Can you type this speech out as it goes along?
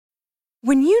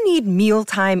When you need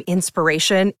mealtime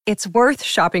inspiration, it's worth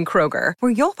shopping Kroger,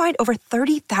 where you'll find over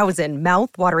 30,000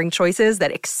 mouth-watering choices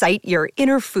that excite your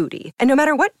inner foodie. And no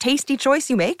matter what tasty choice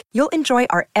you make, you'll enjoy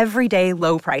our everyday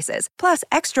low prices, plus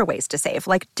extra ways to save,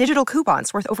 like digital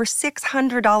coupons worth over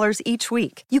 $600 each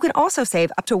week. You can also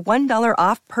save up to $1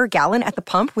 off per gallon at the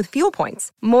pump with fuel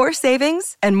points. More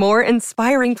savings and more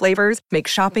inspiring flavors make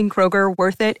shopping Kroger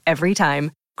worth it every time.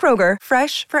 Kroger,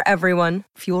 fresh for everyone.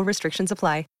 Fuel restrictions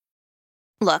apply.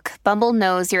 Look, Bumble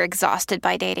knows you're exhausted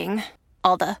by dating.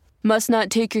 All the, must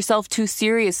not take yourself too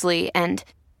seriously, and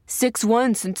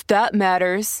 6'1" since that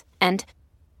matters, and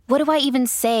what do I even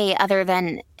say other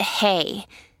than, hey?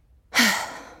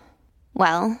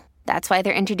 Well, that's why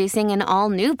they're introducing an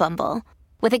all-new Bumble,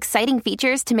 with exciting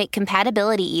features to make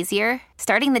compatibility easier,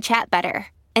 starting the chat better,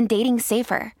 and dating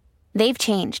safer. They've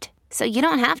changed, so you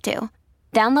don't have to.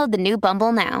 Download the new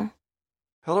Bumble now.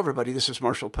 Hello, everybody. This is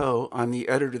Marshall Poe. I'm the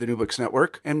editor of the New Books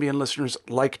Network. NBN listeners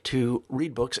like to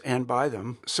read books and buy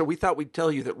them. So we thought we'd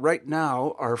tell you that right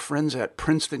now, our friends at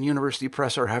Princeton University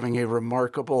Press are having a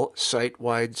remarkable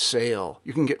site-wide sale.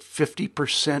 You can get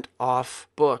 50% off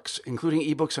books, including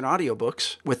ebooks and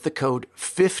audiobooks, with the code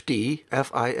 50,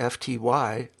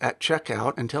 F-I-F-T-Y, at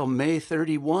checkout until May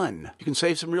 31. You can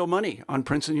save some real money on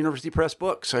Princeton University Press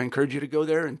books. I encourage you to go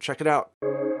there and check it out.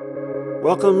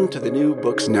 Welcome to the New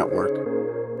Books Network.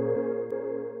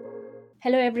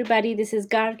 Hello, everybody. This is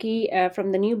Gargi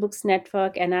from the New Books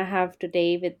Network, and I have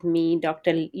today with me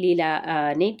Dr.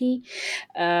 Leela Neti.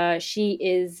 She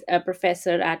is a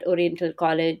professor at Oriental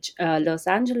College, Los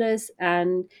Angeles,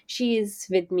 and she is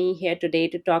with me here today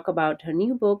to talk about her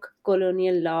new book,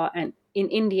 Colonial Law and in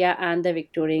India and the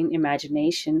Victorian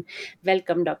Imagination.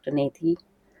 Welcome, Dr. Neti.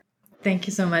 Thank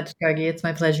you so much, Gargi. It's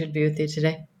my pleasure to be with you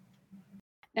today.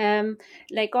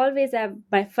 Like always,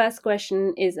 my first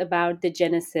question is about the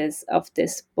genesis of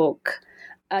this book.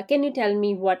 Can you tell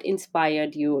me what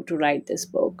inspired you to write this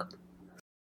book?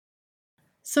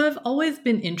 So I've always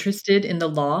been interested in the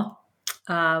law.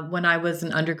 When I was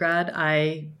an undergrad,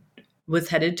 I was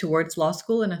headed towards law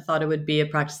school and I thought it would be a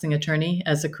practicing attorney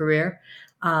as a career.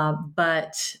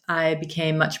 But I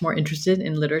became much more interested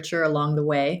in literature along the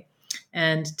way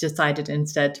and decided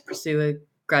instead to pursue a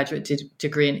graduate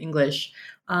degree in English.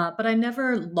 But I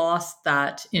never lost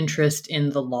that interest in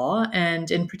the law. And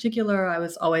in particular, I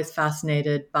was always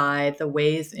fascinated by the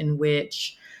ways in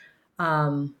which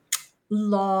law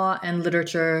and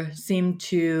literature seem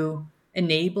to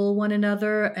enable one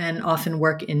another and often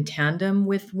work in tandem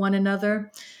with one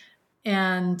another.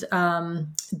 And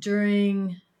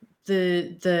during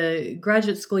the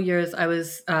graduate school years, I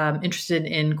was interested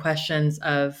in questions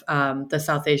of the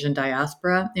South Asian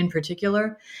diaspora in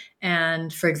particular.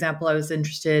 And for example, I was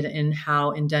interested in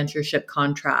how indentureship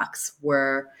contracts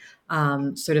were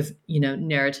sort of,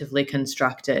 narratively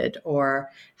constructed, or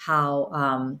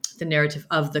how the narrative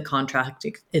of the contract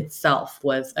itself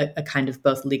was a kind of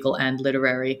both legal and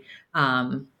literary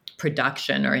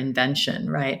production or invention,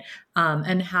 right?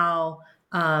 And how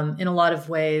in a lot of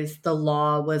ways, the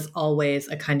law was always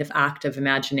a kind of act of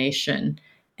imagination,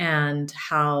 and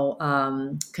how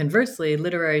conversely,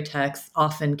 literary texts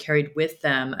often carried with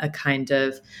them a kind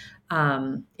of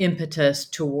impetus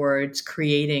towards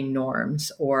creating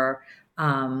norms or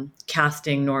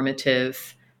casting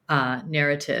normative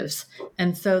narratives.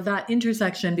 And so that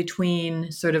intersection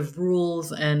between sort of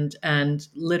rules and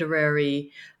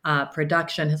literary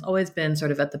production has always been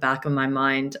sort of at the back of my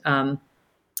mind.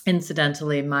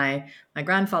 Incidentally, my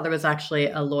grandfather was actually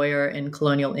a lawyer in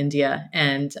colonial India,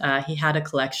 and he had a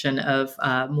collection of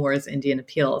Moore's Indian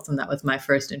Appeals, and that was my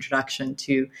first introduction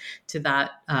to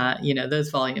that, those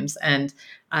volumes. And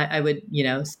I would,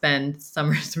 spend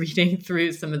summers reading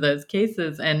through some of those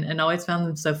cases, and always found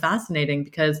them so fascinating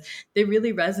because they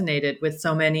really resonated with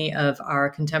so many of our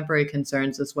contemporary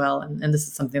concerns as well. And this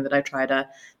is something that I try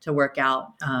to work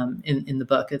out in the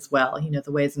book as well.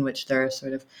 The ways in which there are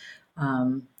sort of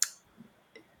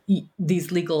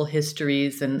these legal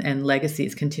histories and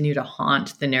legacies continue to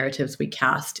haunt the narratives we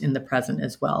cast in the present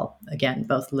as well. Again,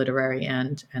 both literary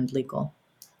and legal.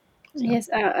 So. Yes,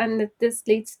 and this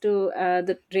leads to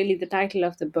the title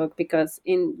of the book, because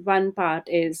in one part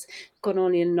is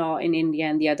colonial law in India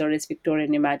and the other is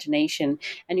Victorian imagination,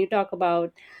 and you talk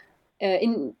about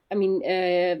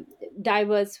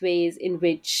diverse ways in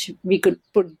which we could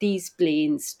put these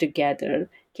planes together.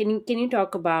 Can you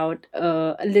talk about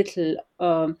a little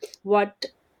what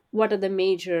are the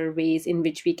major ways in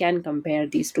which we can compare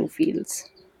these two fields?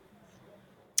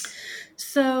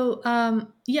 So,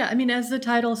 as the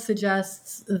title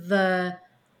suggests,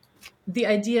 the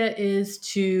idea is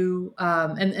to,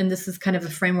 and this is kind of a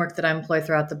framework that I employ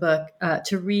throughout the book,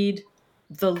 to read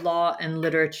the law and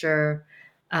literature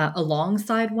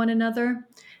alongside one another,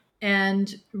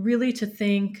 and really to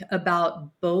think about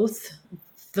both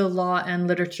the law and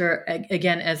literature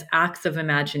again as acts of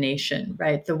imagination,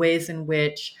 right? The ways in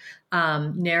which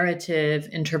narrative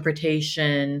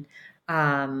interpretation,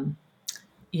 questions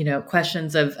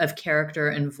of character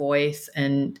and voice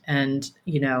and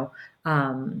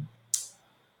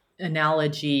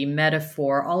analogy,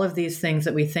 metaphor, all of these things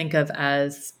that we think of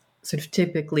as sort of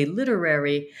typically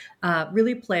literary,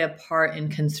 really play a part in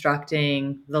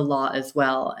constructing the law as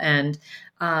well. And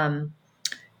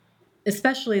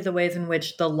especially the ways in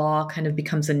which the law kind of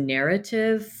becomes a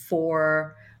narrative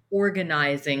for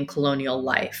organizing colonial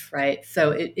life, right?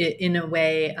 So it in a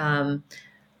way,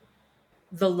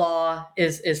 the law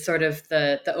is sort of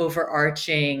the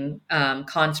overarching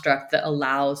construct that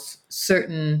allows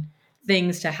certain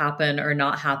things to happen or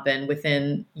not happen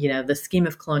within the scheme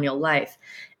of colonial life.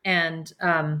 And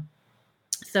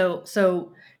so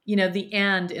the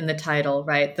 "and" in the title,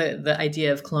 right? The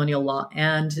idea of colonial law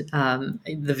and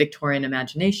the Victorian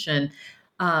imagination.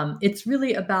 It's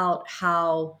really about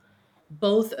how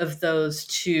both of those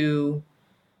two,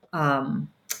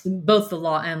 both the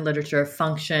law and literature,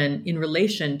 function in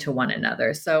relation to one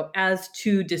another. So as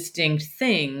two distinct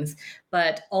things,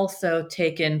 but also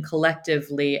taken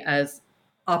collectively as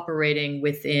operating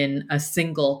within a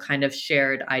single kind of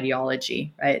shared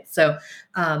ideology, right? So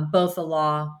both the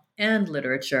law and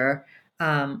literature,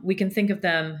 we can think of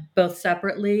them both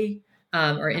separately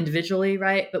or individually,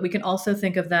 right? But we can also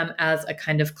think of them as a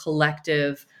kind of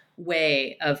collective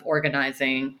way of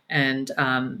organizing and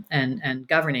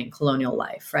governing colonial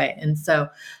life, right? And so,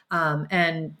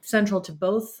 and central to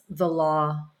both the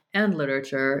law and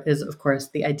literature is, of course,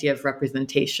 the idea of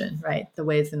representation, right? The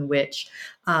ways in which,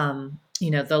 the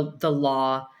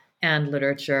law and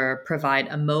literature provide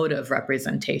a mode of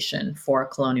representation for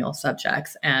colonial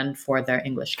subjects and for their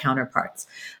English counterparts.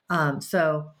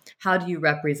 So how do you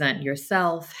represent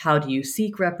yourself? How do you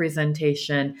seek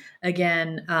representation?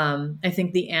 Again, I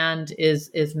think the "and"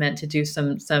 is meant to do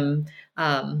some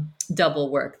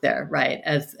double work there, right?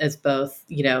 As both,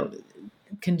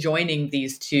 conjoining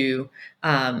these two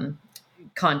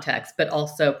contexts, but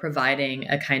also providing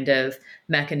a kind of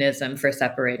mechanism for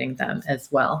separating them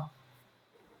as well.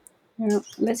 Yeah,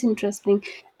 that's interesting.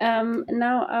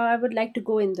 Now, I would like to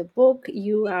go in the book.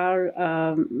 You are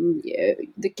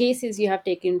the cases you have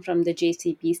taken from the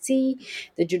JCPC,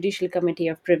 the Judicial Committee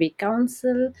of Privy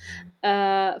Council.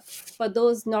 For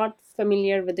those not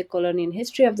familiar with the colonial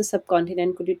history of the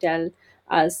subcontinent, could you tell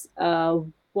us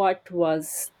what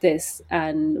was this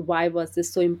and why was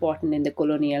this so important in the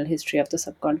colonial history of the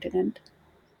subcontinent?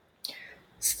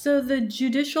 So the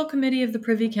Judicial Committee of the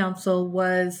Privy Council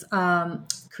was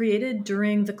created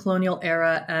during the colonial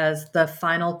era as the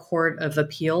final court of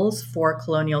appeals for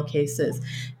colonial cases.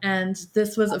 And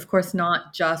this was, of course,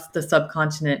 not just the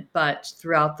subcontinent, but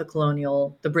throughout the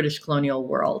British colonial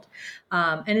world.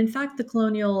 And in fact, the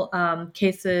colonial the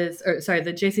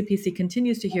JCPC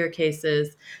continues to hear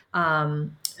cases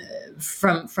from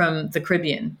the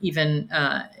Caribbean, even,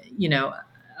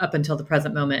 up until the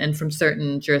present moment, and from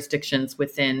certain jurisdictions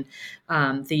within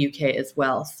the UK as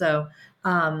well. So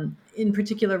in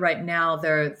particular, right now,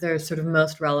 they're sort of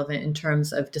most relevant in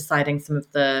terms of deciding some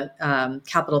of the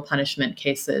capital punishment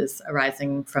cases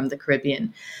arising from the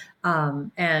Caribbean.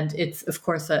 And it's, of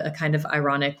course, a kind of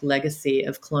ironic legacy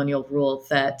of colonial rule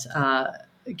that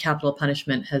capital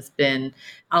punishment has been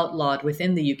outlawed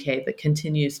within the UK, but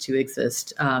continues to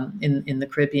exist in the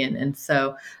Caribbean. And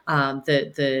so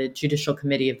the Judicial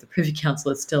Committee of the Privy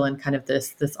Council is still in kind of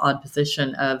this odd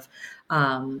position of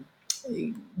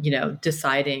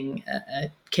deciding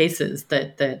cases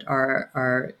that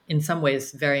are in some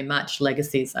ways very much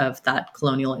legacies of that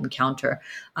colonial encounter,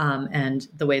 and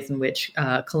the ways in which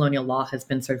colonial law has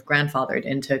been sort of grandfathered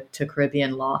into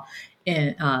Caribbean law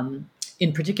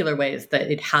in particular ways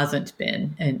that it hasn't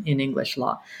been in English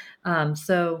law.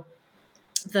 So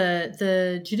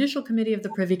the Judicial Committee of the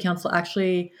Privy Council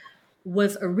actually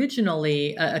was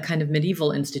originally a kind of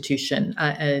medieval institution,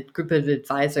 a group of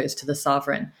advisors to the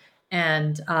sovereign.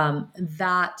 And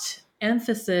that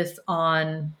emphasis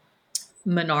on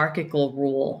monarchical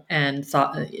rule and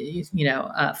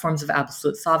forms of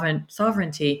absolute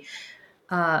sovereignty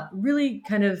really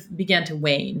kind of began to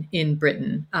wane in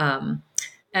Britain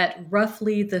at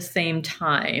roughly the same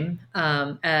time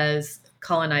as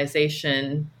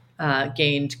colonization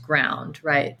gained ground,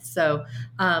 right? So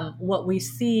what we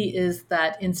see is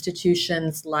that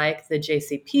institutions like the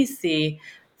JCPC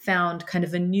found kind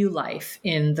of a new life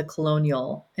in the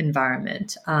colonial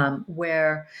environment,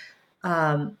 where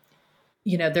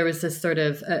there was this sort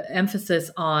of emphasis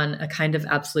on a kind of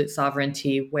absolute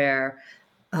sovereignty where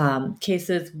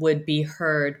cases would be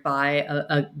heard by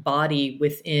a body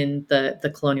within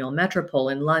the colonial metropole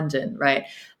in London, right?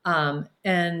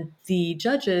 And the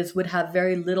judges would have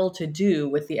very little to do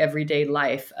with the everyday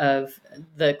life of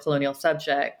the colonial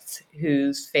subjects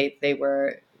whose fate they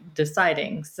were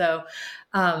deciding. So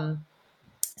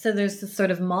there's this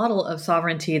sort of model of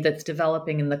sovereignty that's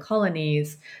developing in the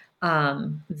colonies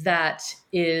that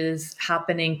is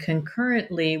happening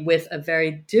concurrently with a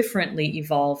very differently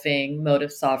evolving mode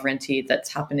of sovereignty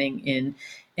that's happening in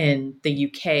the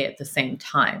UK at the same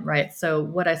time, right? So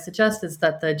what I suggest is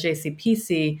that the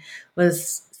JCPC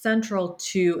was central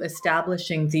to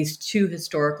establishing these two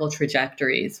historical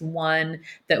trajectories, one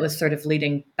that was sort of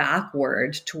leading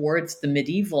backward towards the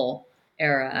medieval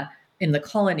era in the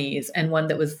colonies, and one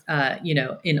that was,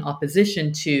 in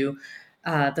opposition to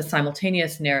the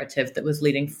simultaneous narrative that was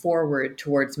leading forward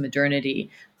towards modernity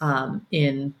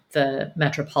in the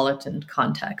metropolitan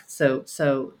context. So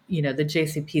the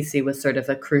JCPC was sort of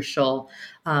a crucial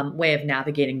way of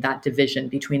navigating that division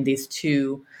between these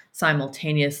two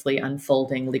simultaneously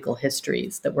unfolding legal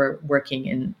histories that were working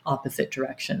in opposite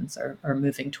directions or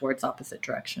moving towards opposite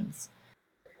directions.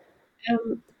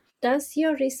 Does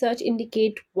your research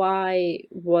indicate why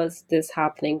was this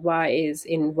happening? Why is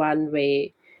in one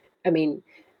way,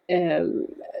 the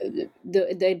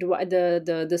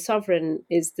sovereign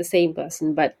is the same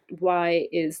person, but why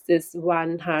is this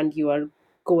one hand you are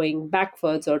going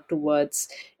backwards or towards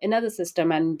another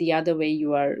system, and the other way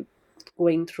you are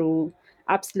going through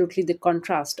absolutely the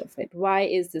contrast of it? Why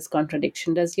is this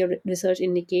contradiction? Does your research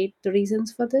indicate the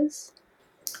reasons for this?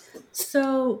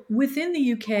 So within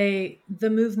the UK, the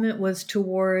movement was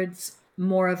towards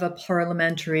more of a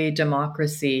parliamentary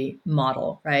democracy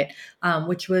model, right?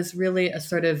 Which was really a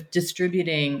sort of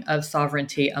distributing of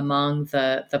sovereignty among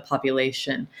the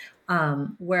population.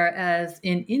 Whereas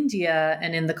in India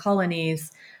and in the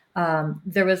colonies,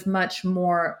 there was much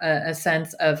more a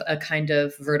sense of a kind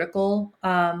of vertical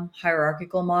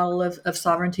hierarchical model of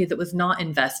sovereignty that was not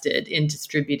invested in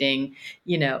distributing,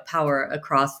 power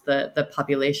across the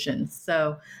population.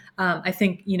 So I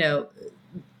think,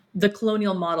 the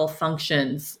colonial model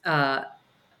functions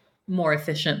more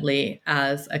efficiently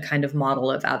as a kind of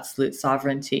model of absolute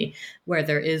sovereignty, where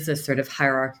there is a sort of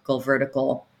hierarchical,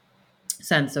 vertical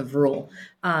sense of rule.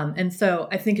 And so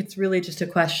I think it's really just a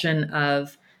question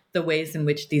of the ways in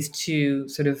which these two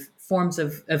sort of forms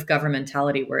of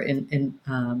governmentality were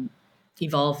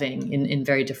evolving in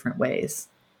very different ways.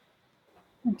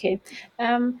 Okay.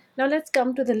 Now let's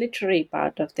come to the literary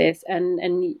part of this, and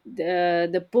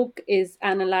the book is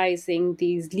analyzing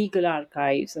these legal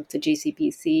archives of the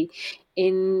JCPC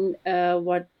in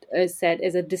what is said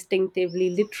as a distinctively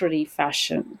literary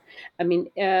fashion.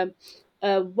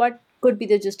 What could be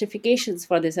the justifications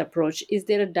for this approach? Is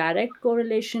there a direct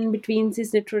correlation between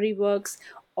these literary works,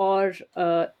 or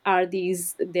there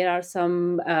are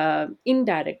some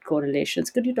indirect correlations?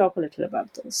 Could you talk a little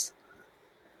about those?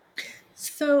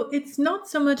 So it's not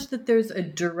so much that there's a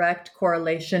direct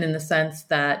correlation in the sense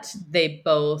that they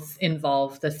both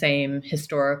involve the same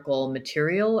historical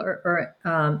material or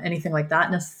anything like that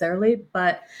necessarily,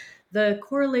 but the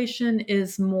correlation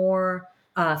is more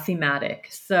thematic.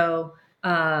 So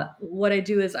what I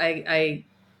do is I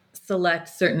select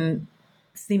certain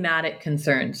thematic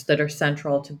concerns that are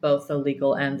central to both the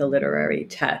legal and the literary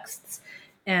texts.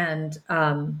 And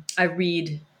I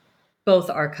read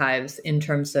both archives in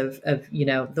terms of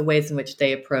the ways in which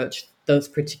they approach those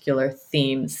particular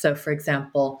themes. So, for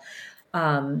example,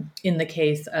 in the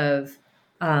case of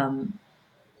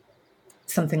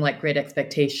something like Great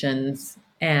Expectations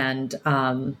and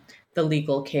the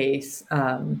legal case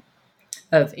of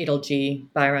Adilji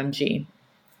Bairamji,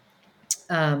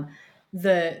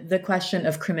 the question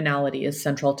of criminality is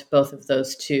central to both of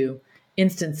those two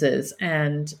instances.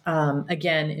 And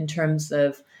again, in terms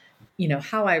of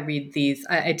how I read these,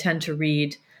 I tend to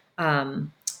read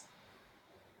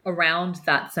around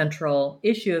that central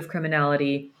issue of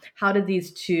criminality. How did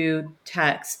these two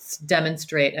texts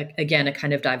demonstrate, again, a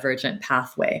kind of divergent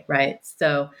pathway, right?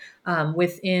 So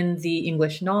within the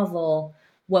English novel,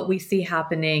 what we see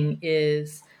happening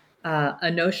is a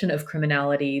notion of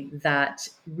criminality that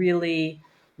really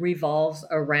revolves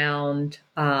around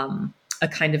a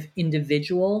kind of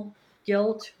individual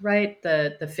guilt, right?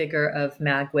 The figure of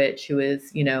Magwitch, who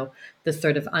is, the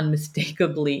sort of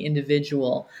unmistakably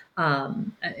individual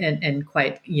and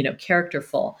quite,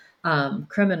 characterful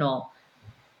criminal,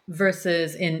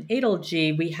 Versus in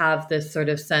Adolgi, we have this sort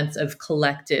of sense of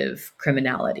collective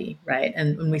criminality, right?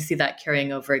 And we see that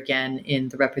carrying over again in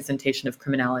the representation of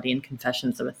criminality in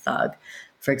Confessions of a Thug,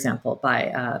 for example,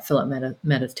 by Philip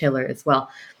Meadows Taylor as well.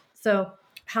 So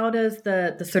how does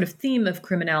the sort of theme of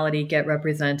criminality get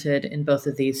represented in both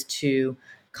of these two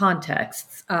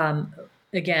contexts?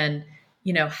 Again,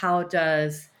 how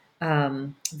does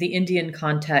the Indian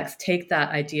context take that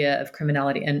idea of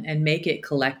criminality and make it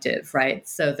collective, right?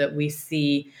 So that we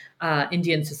see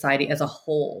Indian society as a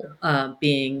whole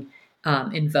being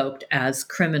invoked as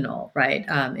criminal, right?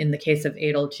 In the case of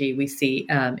Adolgi, we see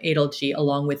Adolgi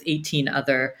along with 18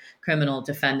 other criminal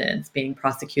defendants being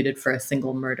prosecuted for a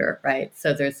single murder, right?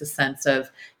 So there's a sense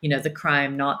of, the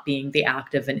crime not being the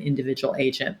act of an individual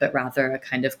agent, but rather a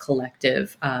kind of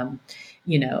collective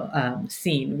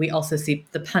scene. We also see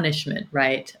the punishment,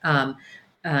 right,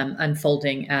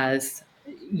 unfolding as,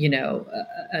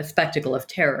 a spectacle of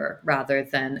terror rather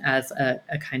than as a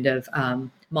kind of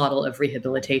model of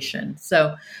rehabilitation.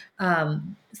 So I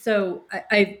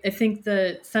think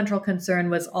the central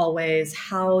concern was always,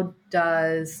 how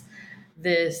does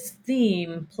this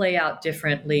theme play out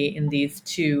differently in these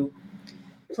two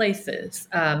places?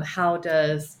 How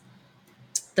does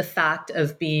the fact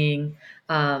of being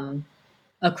a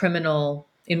criminal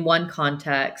in one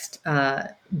context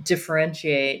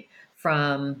differentiate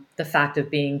from the fact of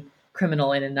being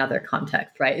criminal in another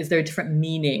context, right? Is there a different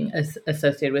meaning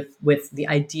associated with the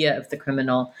idea of the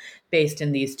criminal based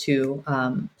in these two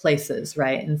places,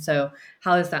 right? And so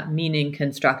how is that meaning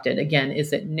constructed? Again,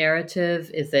 is it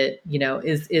narrative? Is it,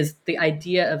 is the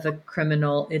idea of a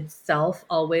criminal itself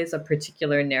always a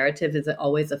particular narrative? Is it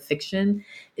always a fiction?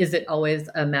 Is it always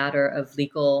a matter of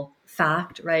legal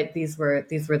fact, right? These were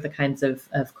the kinds of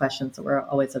questions that were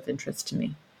always of interest to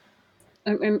me.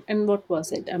 And what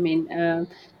was it? I mean,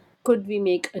 could we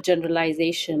make a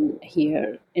generalization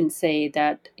here and say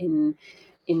that in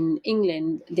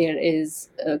England there is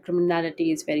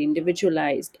criminality is very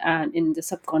individualized, and in the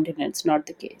subcontinent it's not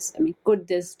the case? I mean, could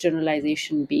this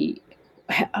generalization be?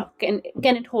 Can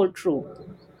it hold true?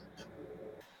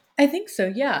 I think so.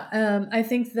 Yeah, I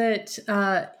think that.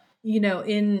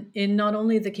 In not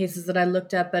only the cases that I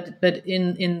looked at, but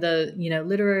in the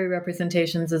literary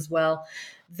representations as well,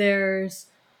 there's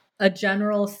a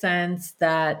general sense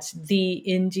that the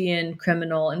Indian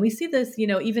criminal, and we see this,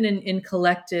 even in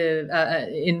collective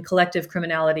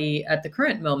criminality at the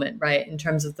current moment, right? In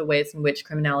terms of the ways in which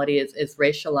criminality is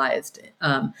racialized,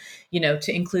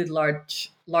 to include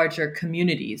larger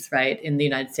communities, right, in the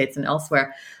United States and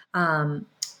elsewhere.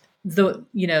 The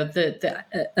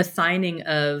assigning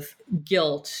of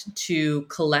guilt to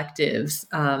collectives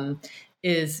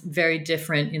is very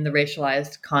different in the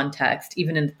racialized context,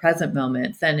 even in the present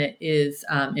moment, than it is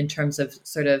in terms of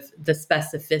sort of the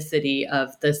specificity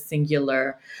of the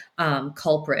singular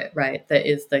culprit, right? That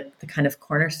is the kind of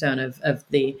cornerstone of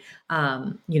the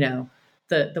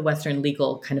the Western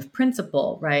legal kind of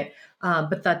principle, right?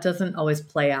 But that doesn't always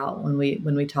play out when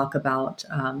we talk about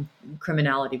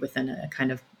criminality within a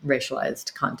kind of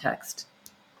racialized context.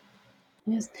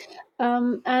 Yes, there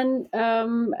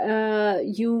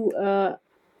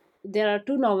are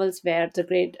two novels where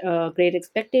the Great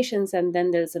Expectations, and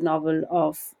then there's a novel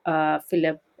of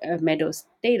Philip Meadows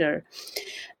Taylor,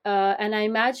 and I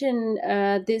imagine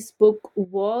this book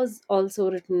was also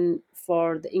written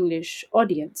for the English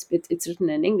audience. It's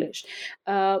written in English.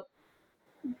 Do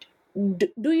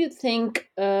you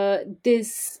think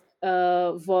this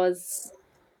was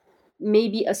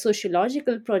maybe a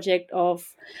sociological project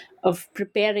of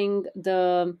preparing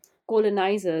the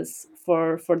colonizers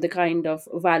for the kind of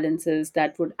violences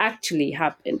that would actually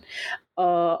happen,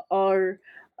 or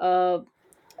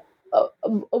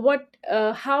what?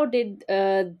 How did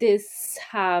this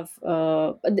have?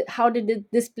 How did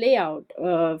this play out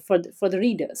for the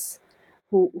readers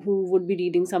who would be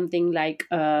reading something like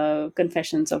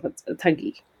Confessions of a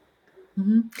Thuggy?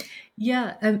 Mm-hmm.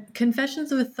 Yeah,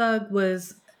 Confessions of a Thug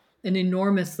was an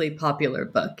enormously popular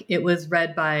book. It was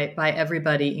read by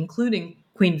everybody, including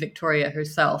Queen Victoria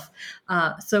herself.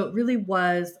 So it really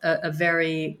was a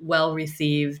very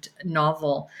well-received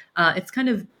novel. It's kind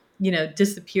of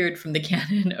disappeared from the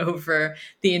canon over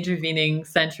the intervening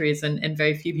centuries, and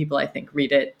very few people, I think,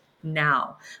 read it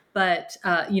now. But,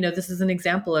 this is an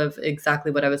example of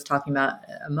exactly what I was talking about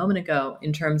a moment ago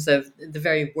in terms of the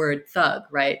very word thug,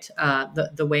 right?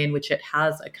 The way in which it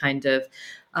has a kind of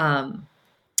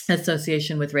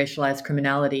association with racialized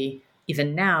criminality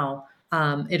even now.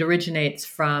 It originates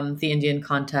from the Indian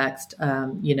context,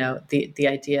 the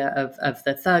idea of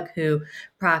the thug who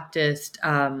practiced,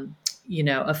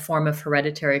 a form of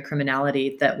hereditary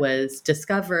criminality that was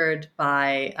discovered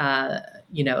by, a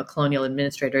colonial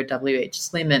administrator, W.H.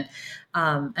 Sleeman,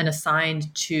 and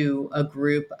assigned to a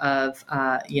group of,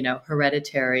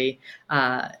 hereditary,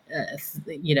 what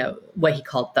he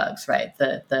called thugs, right?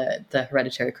 The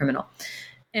hereditary criminal.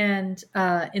 And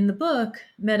in the book,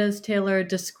 Meadows Taylor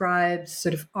describes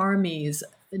sort of armies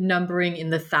numbering in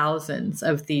the thousands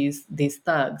of these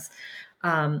thugs.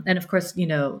 And of course,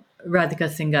 Radhika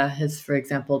Singha has, for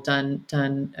example,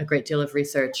 done a great deal of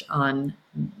research on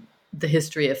the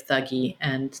history of Thuggee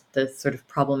and the sort of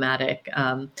problematic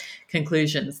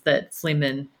conclusions that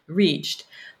Sleeman reached.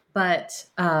 But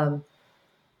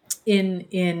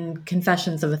in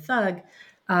Confessions of a Thug,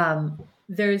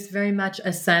 there's very much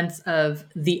a sense of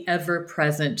the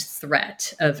ever-present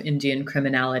threat of Indian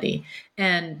criminality.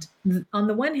 And on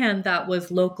the one hand, that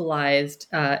was localized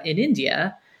in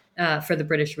India for the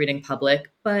British reading public.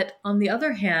 But on the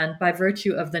other hand, by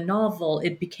virtue of the novel,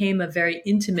 it became a very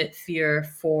intimate fear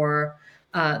for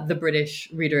the British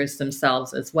readers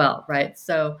themselves as well, right?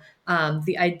 So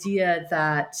the idea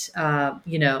that,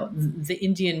 the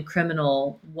Indian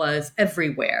criminal was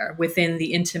everywhere within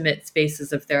the intimate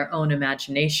spaces of their own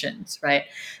imaginations, right?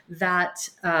 That,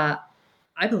 I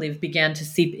believe, began to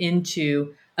seep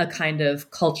into a kind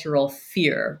of cultural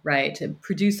fear, right? To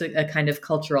produce a kind of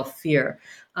cultural fear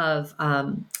of,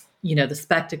 the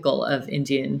spectacle of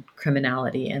Indian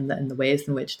criminality and the ways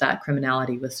in which that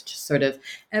criminality was just sort of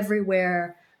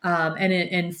everywhere. And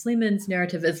in Sleeman's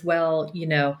narrative as well,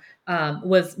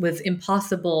 was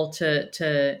impossible to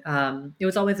it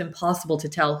was always impossible to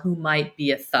tell who might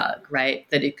be a thug, right?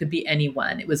 That it could be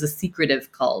anyone. It was a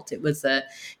secretive cult. It was the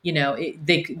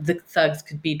thugs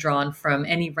could be drawn from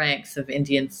any ranks of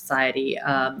Indian society.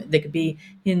 They could be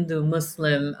Hindu,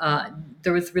 Muslim.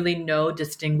 There was really no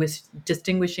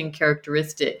distinguishing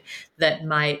characteristic that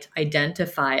might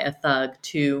identify a thug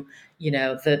to,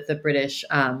 the British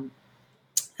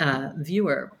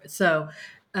viewer. So,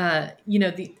 I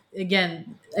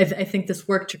think this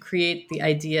worked to create the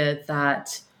idea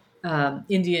that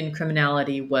Indian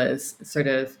criminality was sort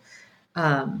of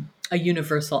a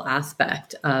universal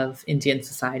aspect of Indian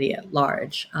society at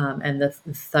large, and the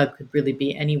thug could really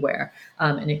be anywhere,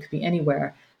 and it could be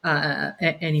anywhere,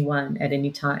 anyone at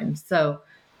any time. So,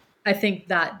 I think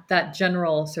that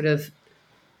general sort of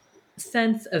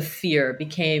sense of fear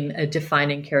became a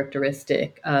defining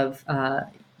characteristic of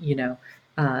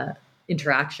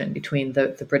interaction between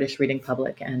the British reading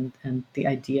public and the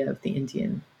idea of the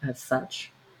Indian as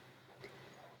such.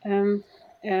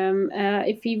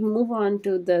 If we move on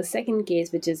to the second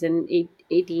case, which is an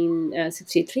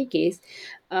 1863 case,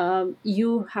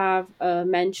 you have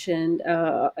mentioned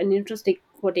an interesting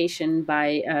quotation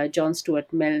by John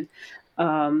Stuart Mill,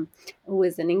 who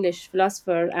is an English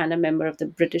philosopher and a member of the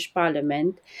British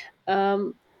Parliament,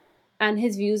 and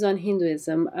his views on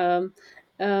Hinduism.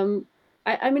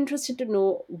 I'm interested to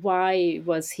know, why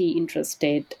was he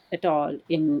interested at all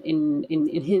in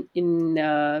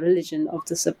religion of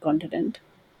the subcontinent?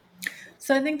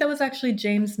 So I think that was actually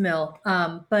James Mill,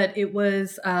 but it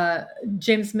was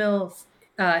James Mill's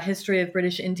History of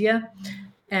British India,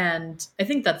 and I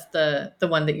think that's the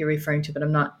one that you're referring to, but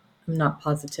I'm not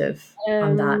positive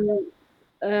on that.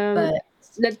 But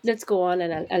let's go on,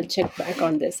 and I'll check back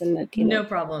on this and let you know. No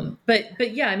problem.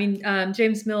 But yeah, I mean,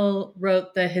 James Mill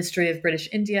wrote the History of British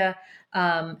India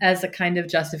as a kind of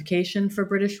justification for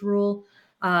British rule,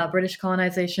 British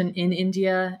colonization in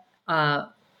India,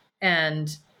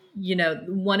 and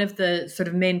one of the sort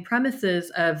of main premises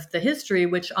of the history,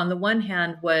 which on the one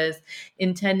hand was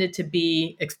intended to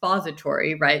be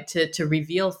expository, right, to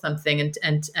reveal something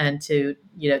and to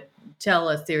tell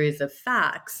a series of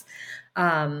facts,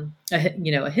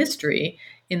 a history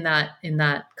in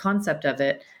that concept of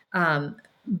it,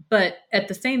 but at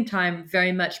the same time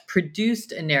very much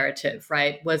produced a narrative,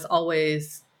 right, was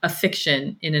always a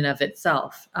fiction in and of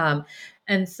itself.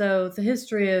 And so the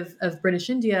history of British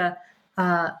India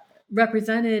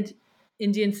represented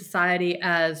Indian society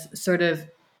as sort of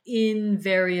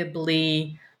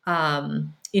invariably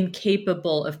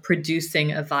incapable of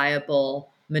producing a viable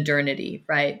modernity,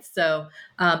 right? So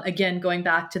again, going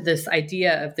back to this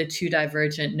idea of the two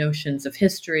divergent notions of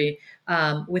history,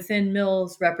 within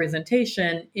Mill's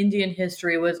representation, Indian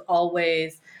history was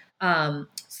always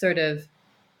sort of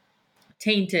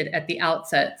tainted at the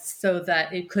outset so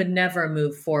that it could never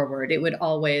move forward. It would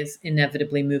always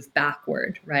inevitably move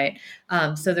backward, right?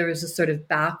 So there was a sort of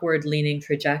backward leaning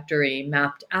trajectory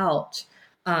mapped out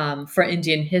for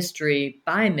Indian history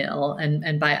by Mill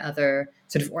and by other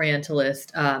sort of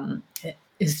Orientalist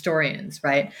historians,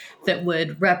 right, that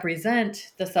would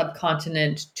represent the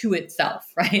subcontinent to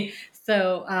itself, right?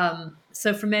 So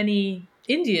for many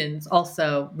Indians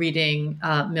also reading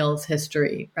Mill's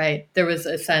history, right, there was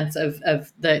a sense of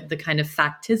the kind of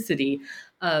facticity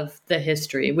of the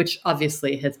history, which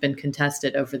obviously has been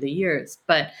contested over the years.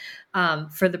 But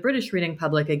for the British reading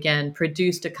public, again,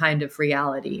 produced a kind of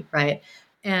reality, right?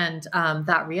 And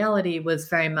that reality was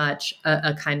very much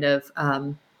a kind of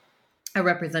a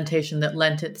representation that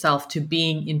lent itself to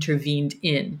being intervened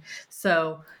in.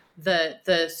 So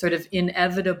the sort of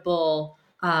inevitable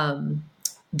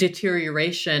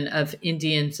deterioration of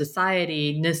Indian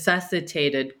society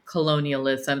necessitated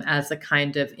colonialism as a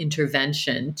kind of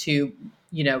intervention to,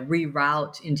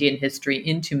 reroute Indian history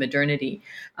into modernity,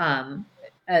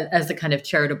 as a kind of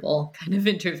charitable kind of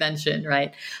intervention,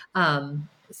 right?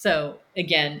 So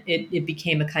again, it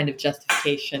became a kind of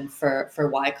justification for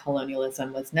why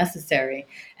colonialism was necessary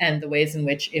and the ways in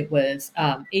which it was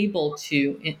able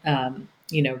to,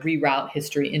 reroute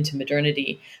history into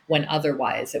modernity when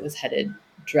otherwise it was headed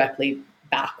directly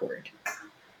backward.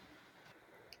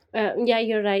 Yeah,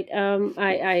 you're right.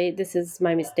 This is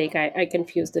my mistake. I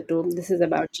confused the two. This is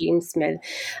about James Mill.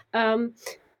 Um,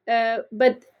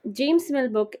 but James Mill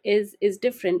book is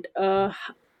different.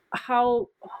 How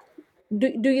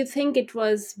do you think it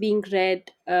was being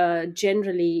read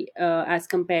generally as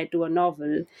compared to a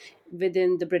novel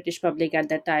within the British public at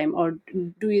that time, or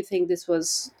do you think this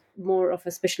was more of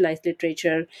a specialized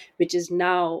literature which is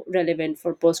now relevant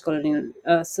for post-colonial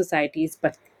societies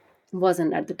but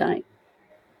wasn't at the time?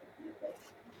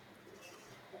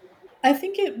 I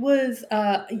think it was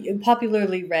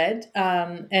popularly read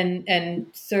and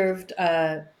served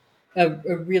a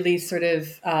really sort of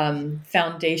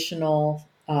foundational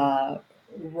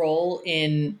role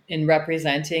in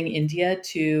representing India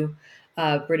to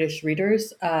British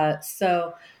readers.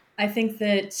 So I think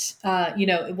that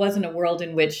it wasn't a world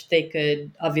in which they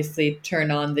could obviously turn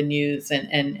on the news and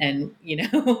and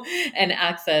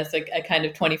access a kind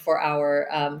of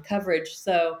 24-hour coverage.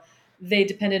 So they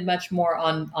depended much more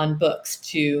on books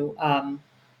to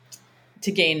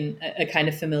gain a kind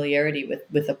of familiarity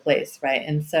with a place, right?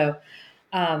 And so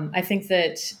I think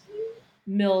that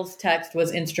Mill's text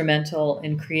was instrumental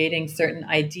in creating certain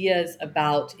ideas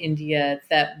about India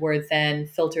that were then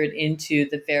filtered into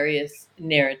the various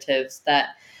narratives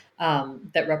that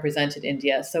represented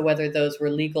India. So whether those were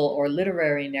legal or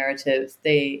literary narratives,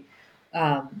 they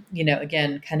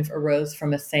again, kind of arose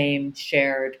from a same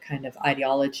shared kind of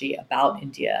ideology about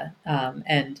India.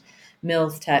 And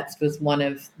Mill's text was one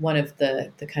of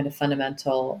the kind of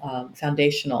fundamental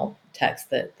foundational texts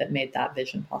that made that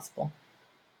vision possible.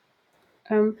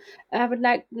 Um, I would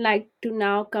like to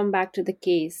now come back to the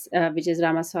case, which is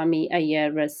Ramaswamy Iyer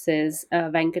versus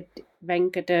Venkatesh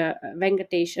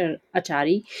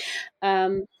Achari,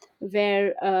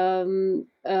 where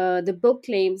the book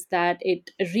claims that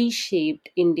it reshaped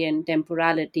Indian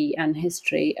temporality and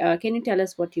history. Can you tell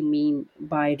us what you mean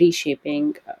by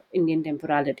reshaping Indian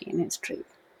temporality and history?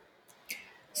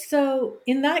 So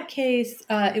in that case,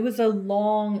 it was a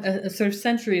sort of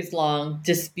centuries-long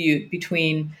dispute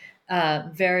between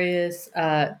various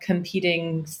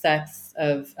competing sects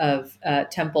of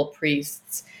temple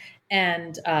priests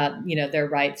and their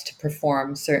rights to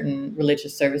perform certain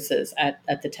religious services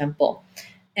at the temple.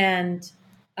 And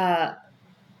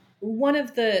one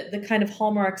of the kind of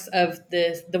hallmarks of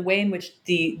the way in which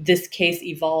this case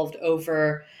evolved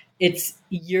over its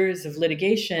years of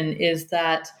litigation is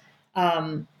that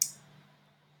the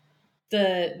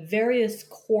various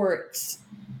courts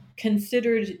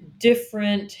considered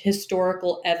different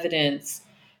historical evidence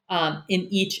in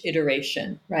each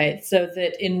iteration, right? So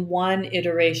that in one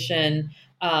iteration,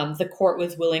 the court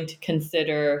was willing to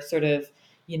consider sort of,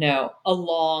 a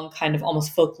long kind of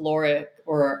almost folkloric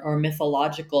or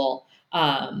mythological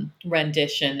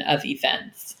rendition of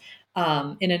events.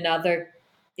 In another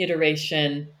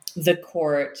iteration, the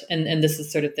court, and this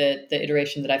is sort of the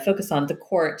iteration that I focus on, the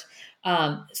court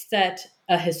set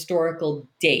a historical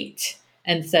date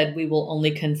and said we will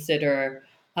only consider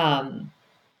the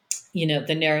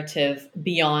narrative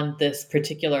beyond this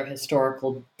particular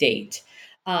historical date.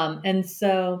 And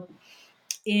so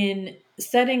in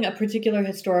setting a particular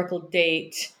historical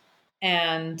date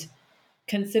and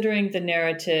considering the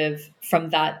narrative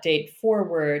from that date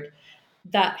forward,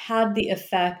 that had the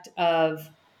effect of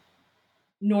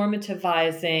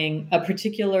normativizing a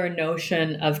particular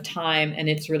notion of time and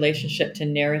its relationship to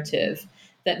narrative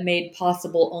that made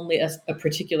possible only a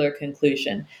particular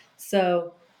conclusion.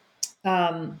 So,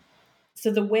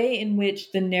 so the way in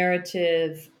which the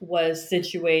narrative was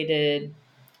situated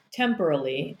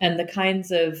temporally and the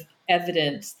kinds of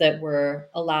evidence that were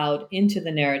allowed into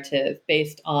the narrative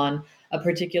based on a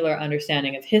particular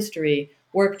understanding of history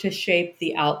work to shape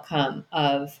the outcome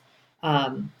of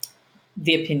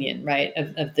the opinion, right,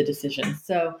 of the decision.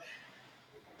 So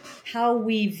how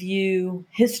we view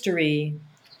history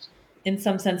in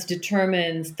some sense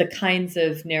determines the kinds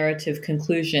of narrative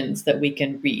conclusions that we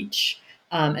can reach.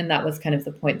 And that was kind of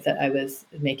the point that I was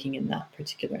making in that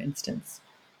particular instance.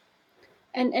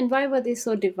 And why were they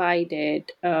so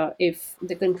divided if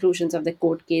the conclusions of the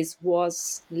court case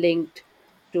was linked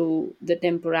to the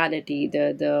temporality,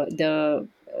 the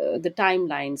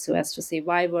timeline, so as to say,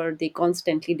 why were they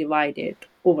constantly divided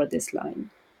over this line?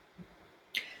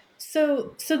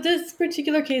 So this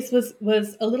particular case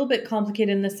was a little bit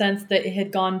complicated in the sense that it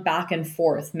had gone back and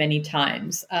forth many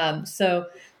times. So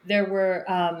there were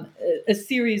a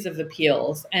series of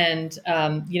appeals, and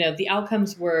the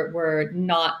outcomes were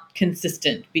not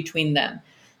consistent between them.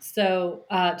 So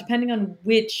depending on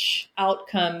which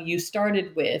outcome you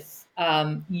started with,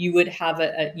 you would have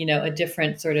a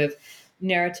different sort of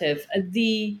narrative.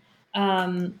 The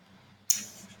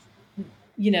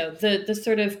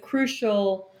sort of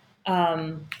crucial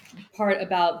part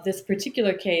about this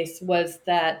particular case was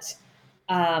that,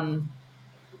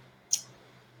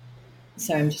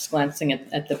 sorry, I'm just glancing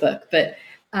at the book, but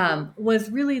was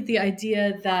really the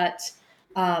idea that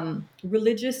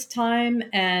religious time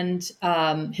and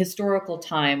historical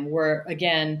time were,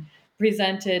 again,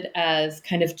 presented as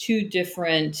kind of two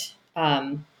different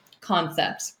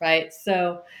concepts, right?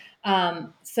 So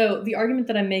the argument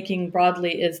that I'm making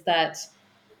broadly is that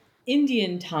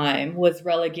Indian time was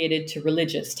relegated to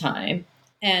religious time,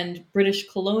 and British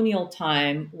colonial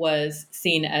time was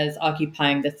seen as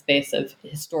occupying the space of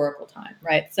historical time,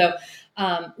 right? So,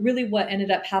 really, what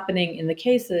ended up happening in the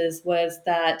cases was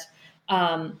that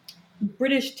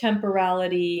British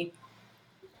temporality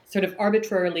sort of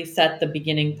arbitrarily set the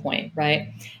beginning point,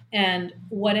 right? And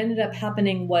what ended up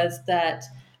happening was that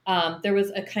there was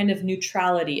a kind of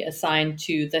neutrality assigned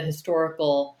to the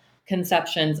historical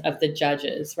conceptions of the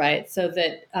judges, right? So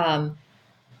that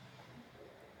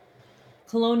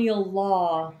colonial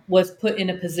law was put in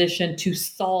a position to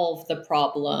solve the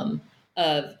problem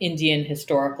of Indian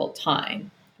historical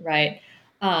time, right?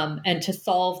 And to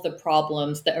solve the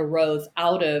problems that arose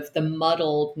out of the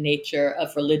muddled nature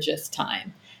of religious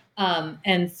time.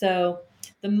 And so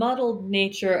the muddled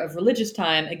nature of religious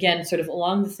time, again, sort of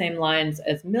along the same lines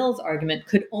as Mill's argument,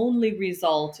 could only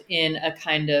result in a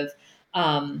kind of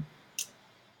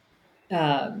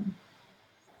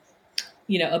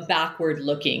a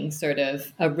backward-looking sort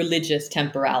of a religious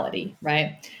temporality,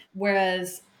 right?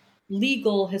 Whereas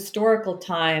legal historical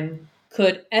time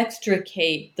could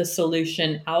extricate the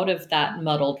solution out of that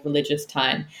muddled religious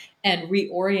time and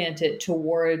reorient it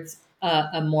towards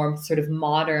a more sort of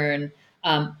modern,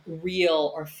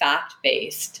 real or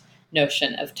fact-based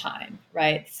notion of time,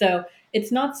 right? So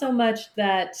it's not so much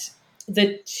that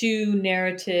the two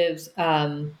narratives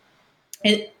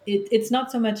it's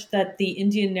not so much that the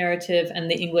Indian narrative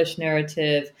and the English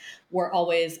narrative were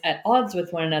always at odds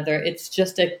with one another. It's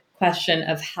just a question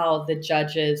of how the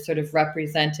judges sort of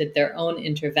represented their own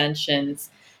interventions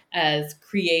as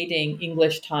creating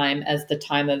English time as the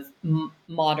time of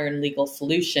modern legal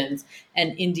solutions,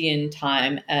 and Indian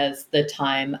time as the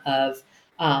time of,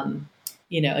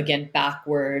 again,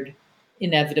 backward,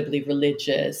 inevitably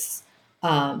religious,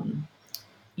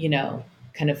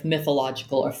 kind of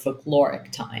mythological or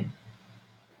folkloric time,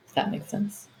 if that makes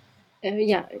sense.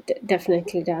 Yeah, it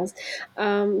definitely does.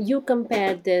 You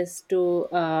compared this to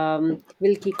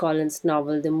Wilkie Collins'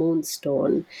 novel, The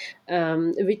Moonstone,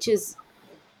 which is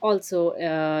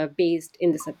also based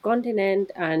in the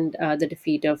subcontinent and the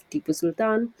defeat of Tipu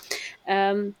Sultan.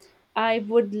 I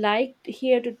would like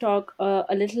here to talk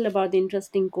a little about the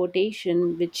interesting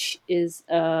quotation which you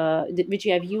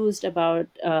have used about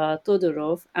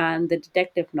Todorov and the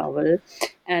detective novel,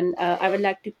 and I would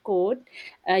like to quote.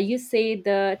 You say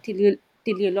the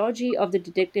teleology of the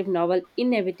detective novel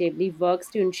inevitably works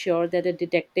to ensure that the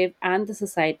detective and the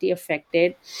society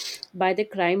affected by the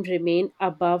crime remain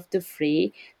above the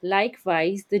fray.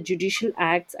 Likewise, the judicial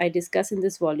acts I discuss in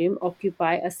this volume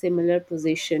occupy a similar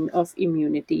position of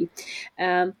immunity.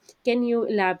 Can you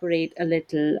elaborate a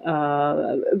little,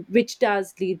 which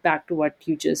does lead back to what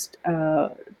you just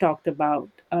talked about,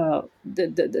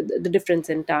 the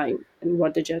difference in time and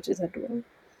what the judges are doing?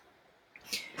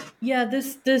 Yeah,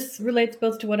 this relates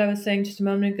both to what I was saying just a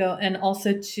moment ago and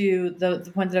also to the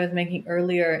point that I was making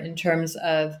earlier in terms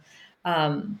of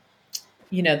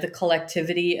the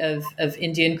collectivity of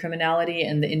Indian criminality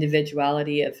and the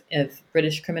individuality of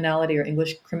British criminality or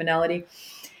English criminality.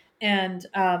 And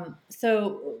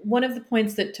so one of the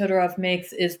points that Todorov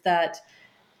makes is that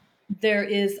there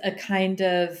is a kind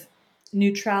of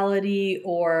neutrality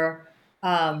or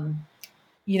the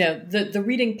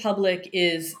reading public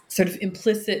is sort of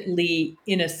implicitly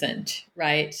innocent,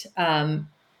 right?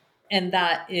 And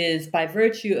that is by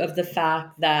virtue of the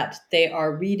fact that they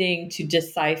are reading to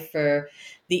decipher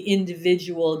the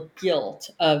individual guilt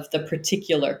of the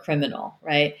particular criminal,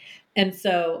 right? And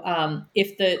so,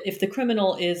 if the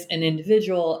criminal is an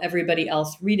individual, everybody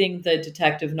else reading the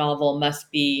detective novel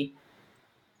must be,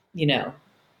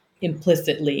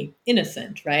 implicitly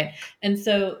innocent, right? And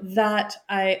so that,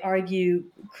 I argue,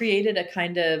 created a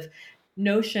kind of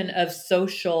notion of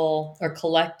social or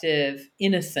collective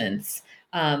innocence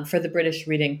for the British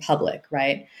reading public,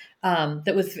 right?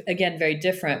 That was, again, very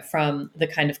different from the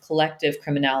kind of collective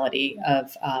criminality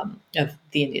of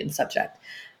the Indian subject.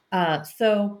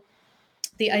 So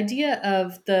the idea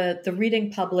of the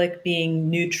reading public being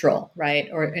neutral, right,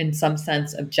 or in some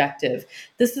sense objective,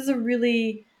 this is a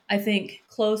really, I think,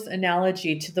 close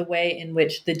analogy to the way in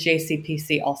which the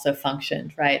JCPC also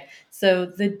functioned, right? So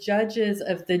the judges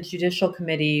of the Judicial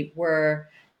Committee were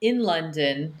in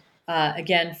London,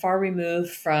 again, far removed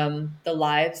from the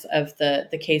lives of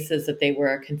the cases that they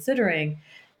were considering,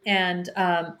 and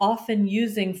often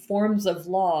using forms of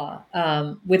law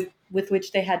with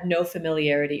which they had no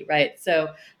familiarity, right? So,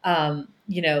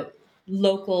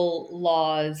 local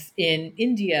laws in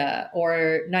India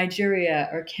or Nigeria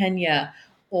or Kenya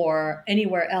or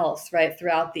anywhere else, right,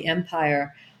 throughout the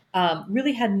empire,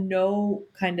 really had no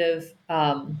kind of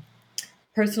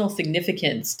personal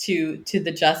significance to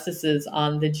the justices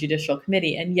on the Judicial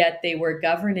Committee, and yet they were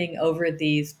governing over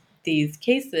these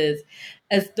cases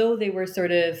as though they were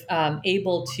sort of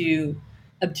able to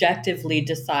objectively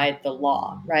decide the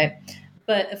law, right?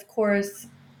 But of course,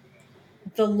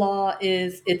 the law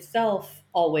is itself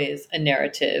always a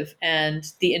narrative,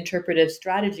 and the interpretive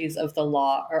strategies of the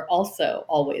law are also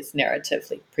always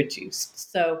narratively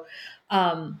produced. So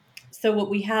what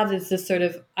we have is this sort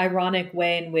of ironic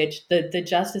way in which the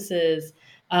justices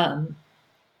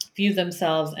view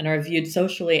themselves and are viewed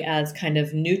socially as kind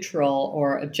of neutral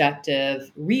or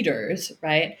objective readers,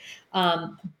 right?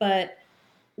 But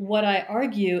what I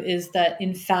argue is that,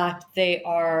 in fact, they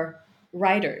are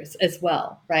writers as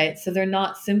well, right? So they're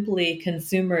not simply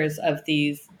consumers of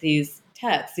these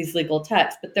texts, these legal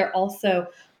texts, but they're also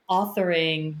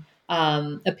authoring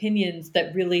opinions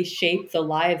that really shape the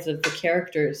lives of the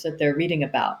characters that they're reading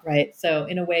about, right? So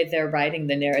in a way, they're writing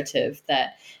the narrative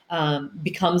that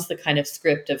becomes the kind of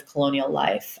script of colonial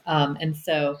life. And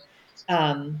so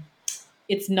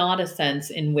it's not a sense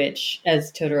in which,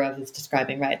 as Todorov is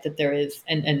describing, right, that there is,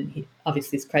 and he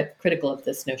obviously is critical of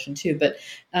this notion too, but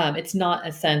it's not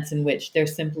a sense in which they're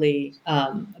simply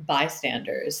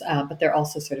bystanders, but they're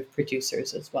also sort of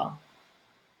producers as well.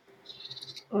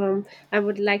 I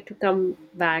would like to come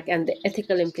back and the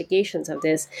ethical implications of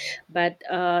this, but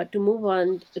to move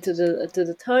on to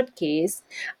the third case,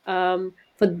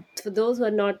 for those who are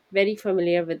not very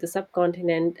familiar with the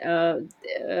subcontinent,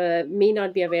 may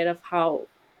not be aware of how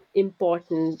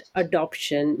important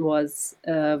adoption was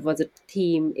a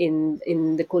theme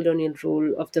in the colonial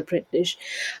rule of the British.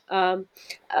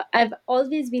 I've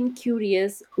always been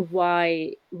curious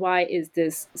why is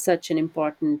this such an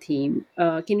important theme?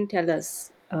 Can you tell us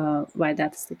why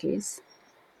that's the case?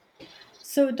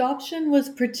 So adoption was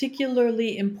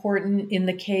particularly important in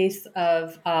the case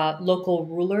of local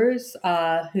rulers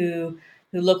who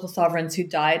local sovereigns who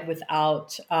died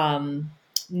without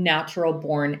natural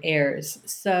born heirs.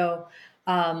 So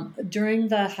during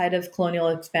the height of colonial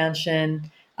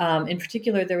expansion, in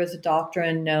particular, there was a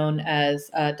doctrine known as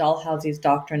Dalhousie's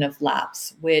doctrine of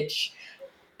lapse, which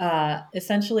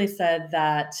essentially said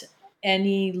that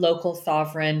any local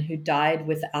sovereign who died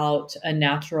without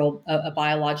a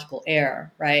biological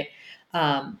heir, right,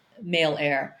 male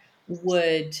heir,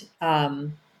 would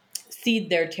cede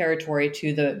their territory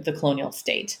to the colonial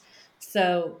state.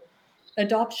 So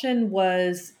adoption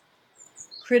was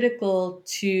critical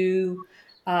to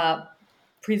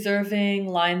preserving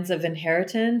lines of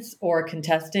inheritance or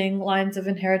contesting lines of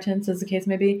inheritance, as the case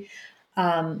may be.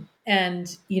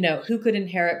 And, who could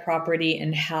inherit property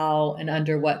and how and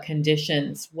under what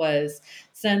conditions was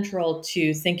central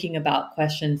to thinking about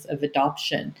questions of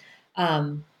adoption,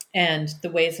 and the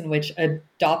ways in which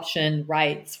adoption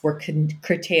rights were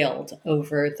curtailed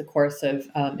over the course of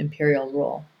imperial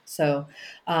rule. So,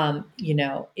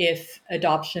 if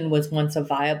adoption was once a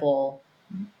viable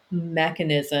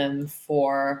mechanism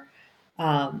for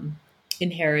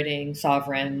inheriting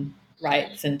sovereign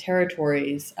rights and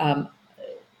territories,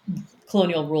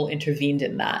 colonial rule intervened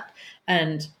in that.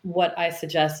 And what I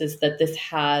suggest is that this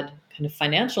had kind of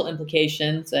financial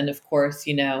implications and, of course,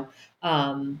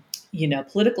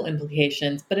 political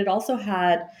implications, but it also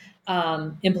had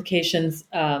implications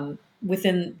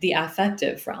within the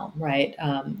affective realm, right?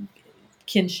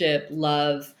 Kinship,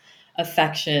 love,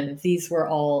 affection, these were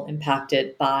all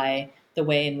impacted by the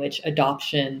way in which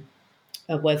adoption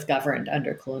was governed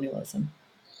under colonialism.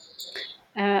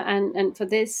 And for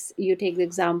this, you take the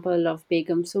example of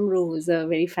Begum Sumru, who is a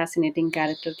very fascinating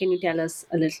character. Can you tell us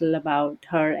a little about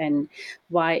her and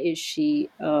why is she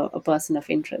a person of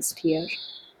interest here?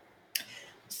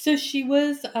 So she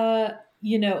was,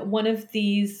 one of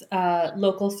these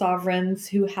local sovereigns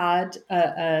who had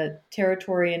a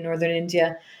territory in northern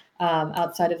India,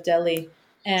 outside of Delhi,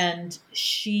 and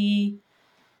she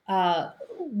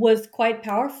was quite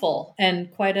powerful and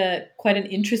quite an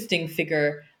interesting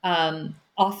figure.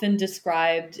 Often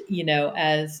described,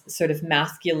 as sort of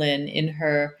masculine in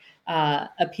her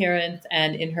appearance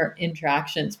and in her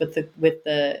interactions with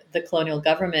the colonial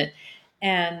government.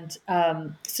 And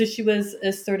so she was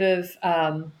a sort of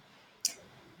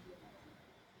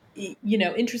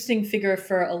interesting figure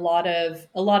for a lot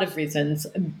of reasons.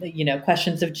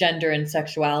 Questions of gender and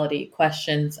sexuality,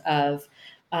 questions of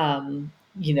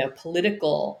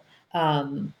political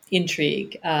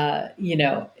intrigue.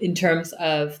 In terms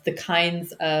of the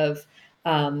kinds of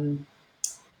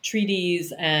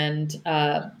treaties and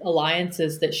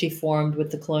alliances that she formed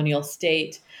with the colonial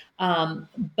state,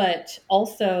 but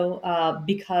also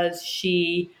because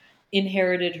she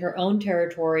inherited her own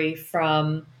territory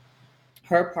from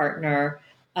her partner,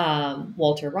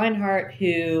 Walter Reinhardt,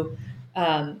 who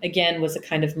again was a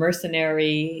kind of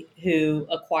mercenary who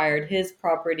acquired his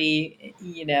property,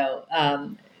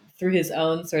 through his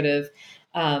own sort of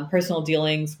personal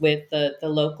dealings with the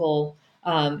local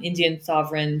Indian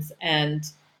sovereigns, and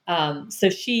so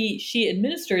she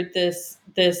administered this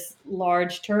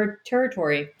large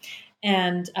territory,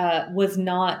 and was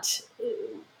not,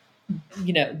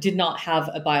 did not have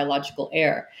a biological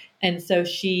heir. And so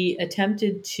she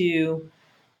attempted to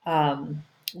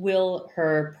will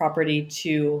her property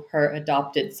to her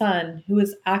adopted son, who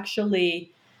was actually,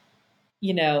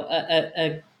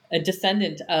 a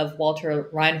descendant of Walter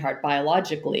Reinhardt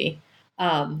biologically,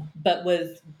 but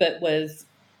was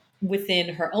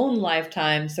within her own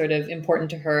lifetime sort of important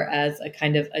to her as a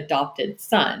kind of adopted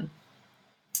son.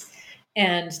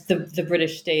 And the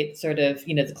British state sort of,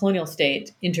 the colonial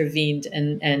state intervened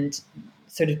and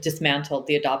sort of dismantled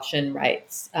the adoption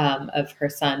rights of her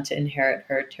son to inherit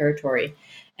her territory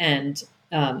and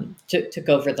took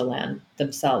over the land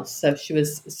themselves. So she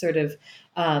was sort of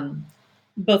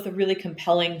both a really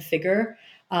compelling figure,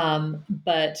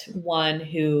 but one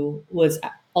who was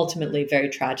ultimately very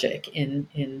tragic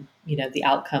in the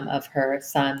outcome of her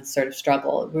son's sort of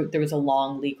struggle. There was a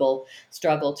long legal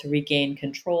struggle to regain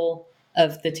control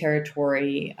of the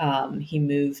territory. He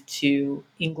moved to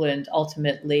England,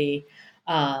 ultimately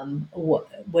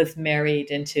was married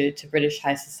into British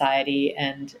high society,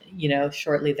 and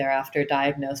shortly thereafter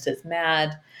diagnosed as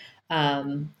mad,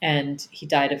 and he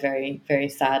died a very, very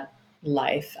sad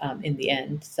life in the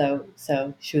end. So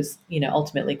she was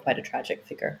ultimately quite a tragic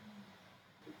figure.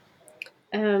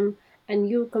 And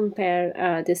you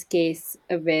compare this case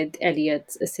with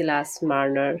Eliot's Silas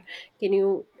Marner. Can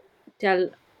you tell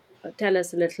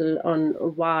us a little on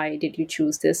why did you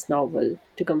choose this novel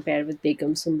to compare with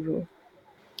Begum Sumru?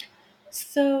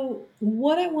 So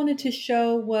what I wanted to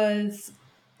show was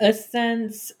a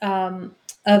sense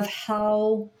of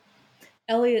how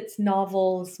Eliot's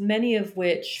novels, many of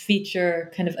which feature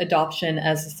kind of adoption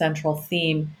as a central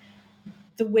theme,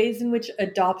 the ways in which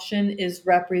adoption is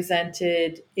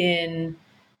represented in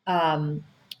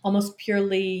almost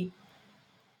purely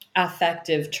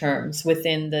affective terms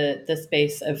within the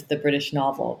space of the British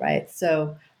novel, right?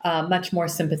 So much more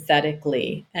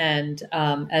sympathetically, and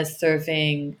as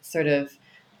serving sort of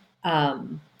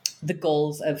the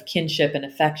goals of kinship and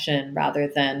affection rather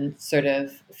than sort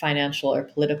of financial or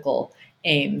political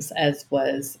aims, as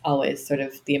was always sort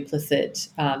of the implicit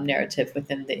narrative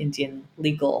within the Indian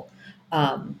legal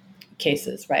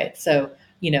cases, right? So,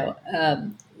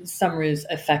 Sumru's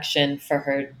affection for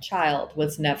her child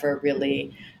was never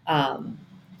really,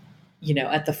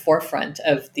 at the forefront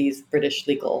of these British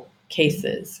legal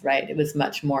cases, right? It was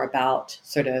much more about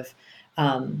sort of,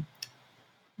 the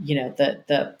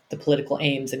political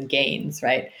aims and gains,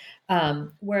 right?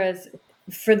 Whereas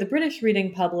for the British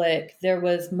reading public, there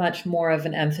was much more of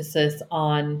an emphasis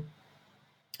on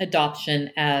adoption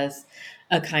as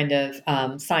a kind of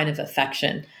sign of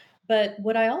affection. But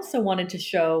what I also wanted to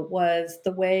show was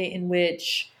the way in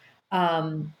which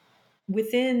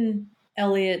within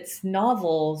Eliot's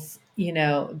novels,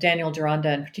 Daniel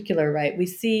Deronda in particular, right, we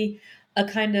see a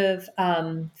kind of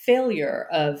failure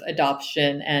of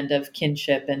adoption and of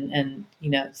kinship and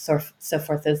so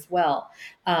forth as well,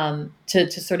 to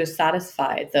sort of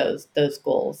satisfy those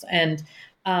goals. And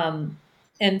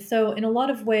so in a lot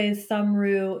of ways,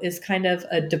 Samru is kind of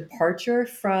a departure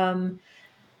from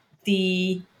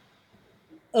the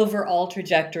overall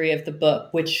trajectory of the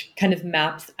book, which kind of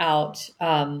maps out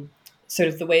sort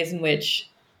of the ways in which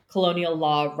colonial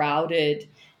law routed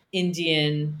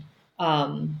Indian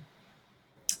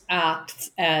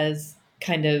acts as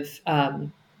kind of,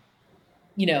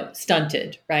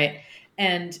 stunted, right?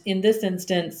 And in this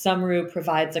instance, Samru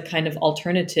provides a kind of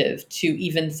alternative to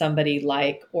even somebody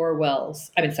like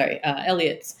Eliot's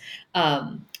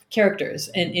characters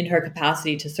in her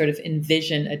capacity to sort of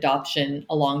envision adoption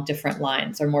along different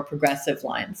lines or more progressive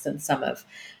lines than some of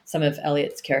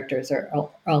Eliot's characters are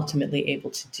ultimately able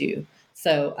to do.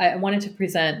 So I wanted to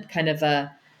present kind of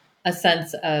a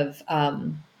sense of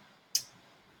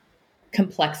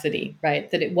complexity,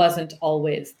 right? That it wasn't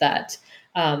always that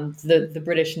the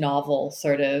British novel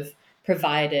sort of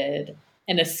provided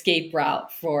an escape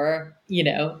route for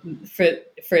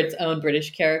its own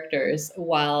British characters,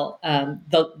 while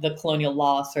the colonial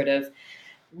law sort of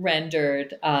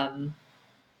rendered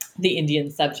the Indian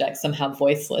subject somehow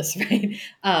voiceless, right?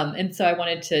 And so I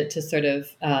wanted to sort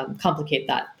of complicate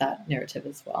that narrative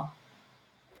as well.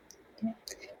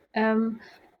 And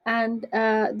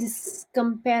this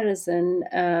comparison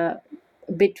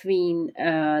between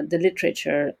the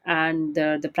literature and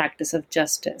the practice of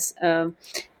justice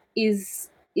is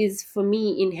for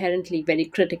me inherently very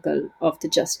critical of the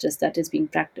justice that is being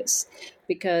practiced,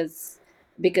 because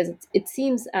it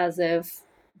seems as if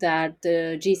that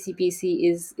the GCPC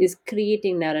is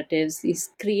creating narratives, is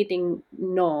creating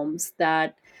norms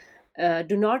that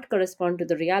do not correspond to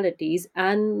the realities,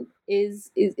 and is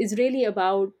really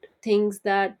about things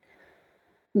that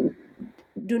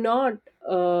do not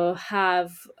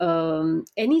have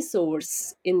any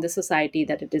source in the society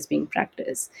that it is being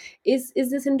practiced. Is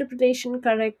this interpretation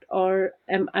correct, or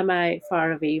am I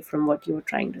far away from what you were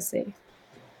trying to say?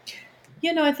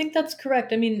 I think that's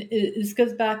correct. I mean, this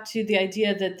goes back to the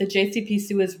idea that the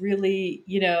JCPC was really,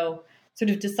 sort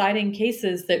of deciding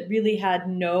cases that really had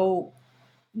no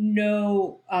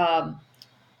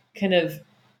kind of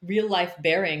real life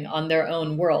bearing on their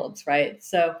own worlds, right?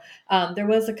 So there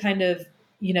was a kind of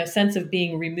sense of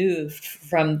being removed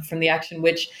from the action,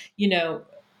 which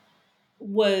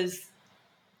was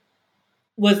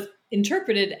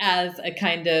interpreted as a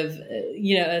kind of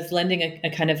as lending a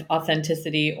kind of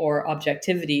authenticity or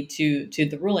objectivity to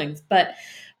the rulings. But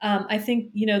I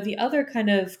think the other kind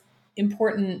of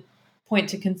important point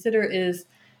to consider is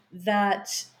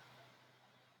that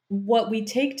what we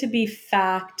take to be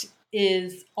fact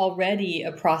is already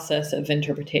a process of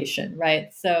interpretation,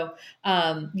 right? So,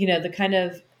 the kind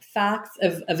of facts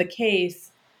of a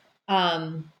case,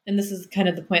 and this is kind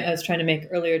of the point I was trying to make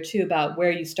earlier too about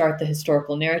where you start the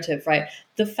historical narrative, right?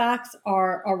 The facts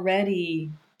are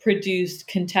already produced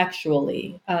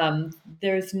contextually.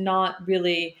 There's not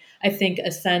really, I think,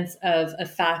 a sense of a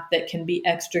fact that can be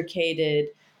extricated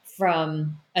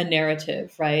from a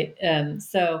narrative, right?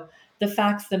 So the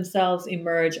facts themselves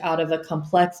emerge out of a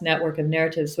complex network of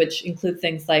narratives, which include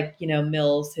things like,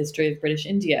 Mill's History of British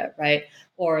India, right?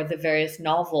 Or the various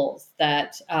novels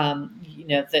that,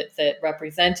 that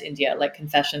represent India, like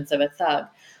Confessions of a Thug,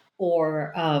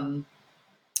 or, the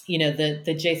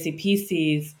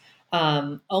JCPC's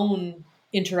own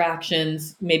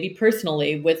interactions, maybe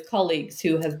personally, with colleagues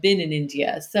who have been in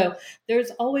India. So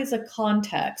there's always a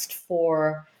context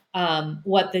for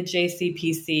what the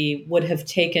JCPC would have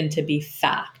taken to be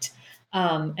fact.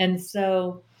 And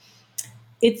so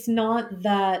it's not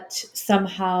that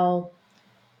somehow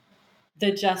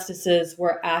the justices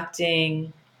were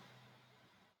acting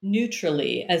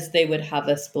neutrally as they would have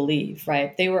us believe,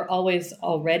 right? They were always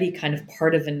already kind of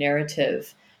part of a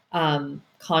narrative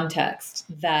context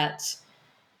that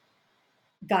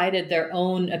guided their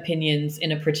own opinions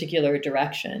in a particular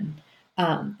direction.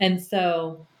 And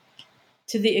so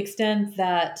to the extent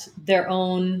that their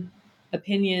own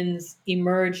opinions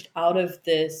emerged out of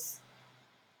this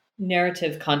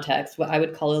narrative context, what I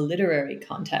would call a literary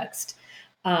context,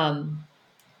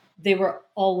 they were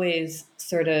always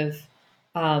sort of,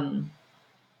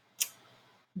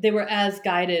 they were as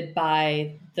guided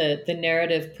by the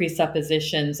narrative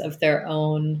presuppositions of their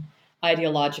own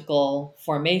ideological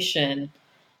formation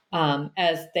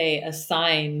as they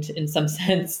assigned, in some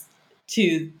sense,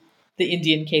 to the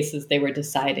Indian cases they were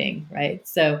deciding, right?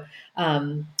 So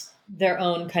their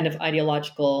own kind of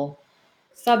ideological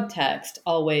subtext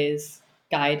always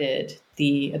guided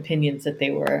the opinions that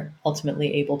they were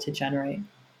ultimately able to generate.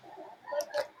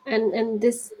 And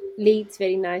this leads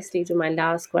very nicely to my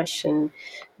last question,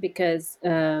 because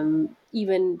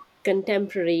even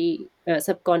contemporary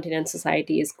subcontinent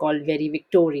society is called very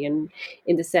Victorian,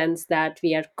 in the sense that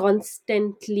we are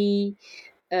constantly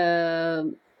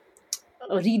um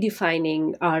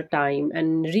redefining our time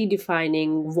and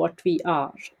redefining what we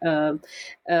are.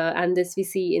 And this we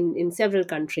see in several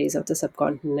countries of the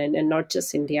subcontinent, and not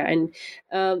just India.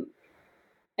 Um,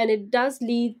 and it does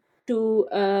lead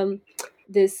to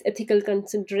this ethical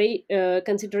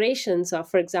considerations of,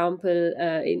 for example,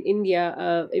 in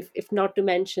India, if not to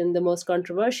mention the most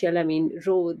controversial, I mean,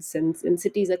 roads and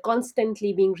cities are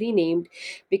constantly being renamed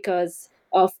because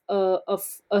of a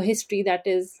history that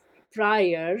is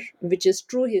prior, which is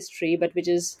true history, but which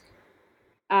is,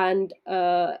 and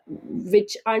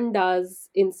which undoes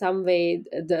in some way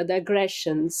the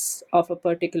aggressions of a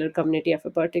particular community, of a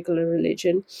particular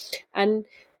religion. And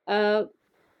uh,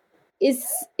 is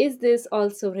this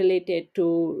also related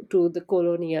to the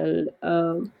colonial,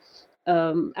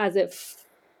 as if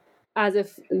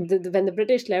when the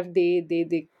British left,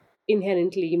 they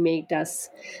inherently made us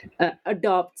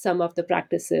adopt some of the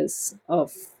practices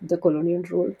of the colonial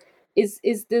rule?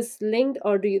 Is this linked,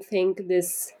 or do you think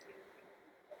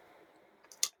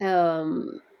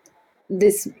um,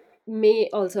 this may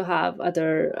also have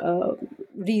other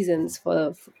reasons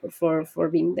for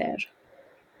being there?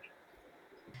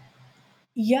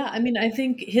 Yeah, I mean, I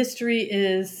think history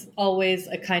is always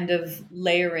a kind of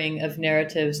layering of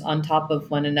narratives on top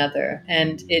of one another,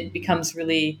 and it becomes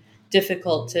really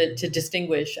difficult to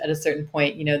distinguish at a certain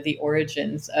point, the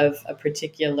origins of a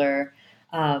particular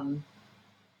um,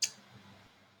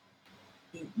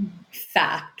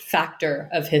 factor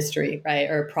of history, right,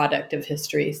 or product of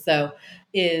history. So,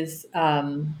 is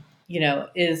the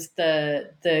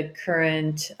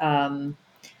current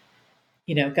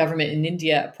government in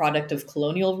India a product of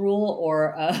colonial rule,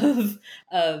 or of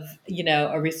a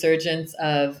resurgence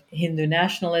of Hindu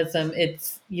nationalism?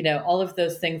 It's all of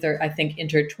those things are, I think,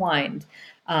 intertwined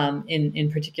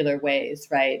in particular ways,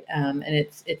 right? And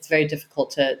it's very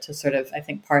difficult to sort of, I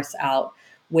think, parse out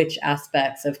which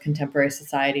aspects of contemporary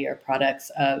society are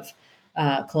products of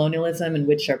colonialism and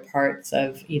which are parts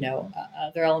of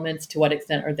other elements. To what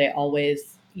extent are they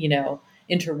always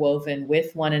interwoven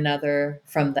with one another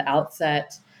from the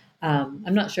outset?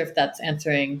 I'm not sure if that's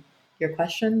answering your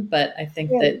question, but I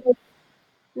think Yeah. that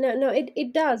No,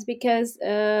 it does, because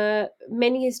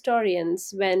many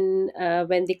historians, when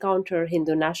they counter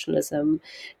Hindu nationalism,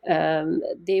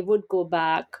 they would go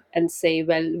back and say,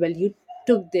 well, you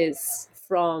took this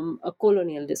from a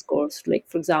colonial discourse. Like,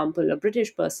 for example, a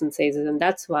British person says it, and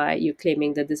that's why you're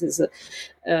claiming that this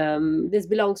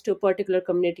belongs to a particular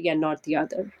community and not the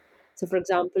other. So, for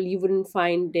example, you wouldn't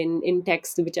find in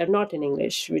texts which are not in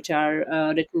English, which are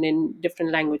written in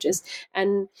different languages.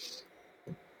 And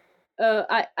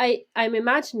I'm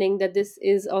imagining that this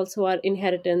is also our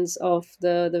inheritance of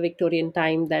the Victorian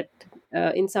time, that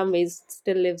in some ways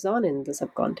still lives on in the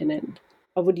subcontinent.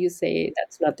 Or would you say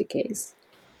that's not the case?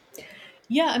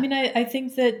 yeah, I mean, I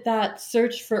think that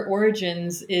search for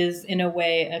origins is in a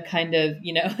way a kind of,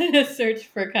 a search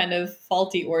for kind of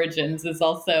faulty origins is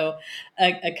also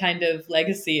a kind of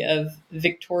legacy of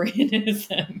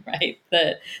Victorianism, right?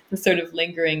 The sort of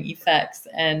lingering effects.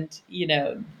 And,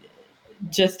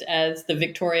 just as the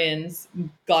Victorians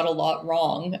got a lot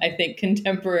wrong, I think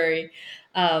contemporary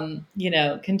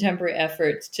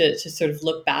efforts to sort of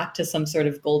look back to some sort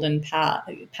of golden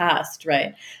past,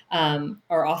 right,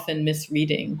 are often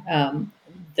misreading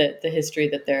the history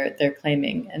that they're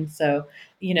claiming. And so,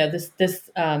 this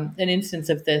an instance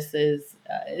of this is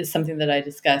something that I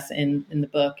discuss in the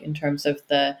book, in terms of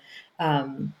the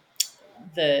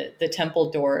temple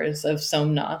doors of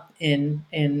Somnath in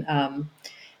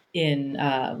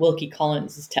Wilkie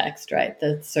Collins' text, right?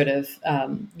 The sort of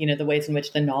the ways in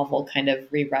which the novel kind of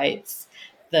rewrites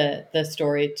the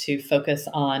story to focus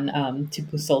on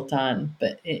Tipu Sultan,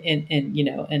 but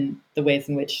in the ways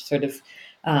in which sort of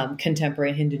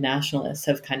contemporary Hindu nationalists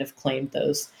have kind of claimed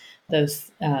those the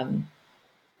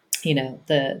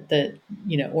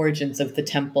origins of the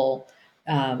temple,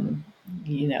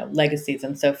 legacies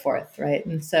and so forth, right?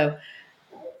 And so,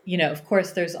 of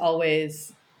course, there's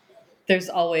always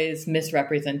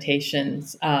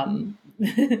misrepresentations, and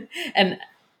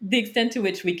the extent to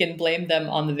which we can blame them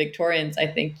on the Victorians, I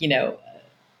think,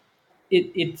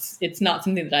 it's not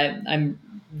something that I'm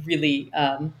really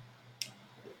a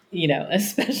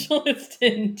specialist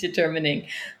in determining.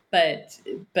 But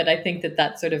I think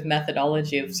that sort of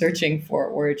methodology of searching for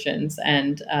origins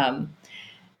and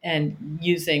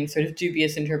using sort of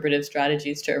dubious interpretive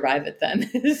strategies to arrive at them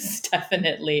is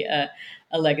definitely a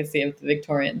legacy of the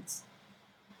Victorians.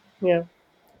 Yeah.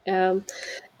 Um,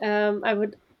 I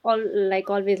would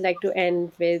always like to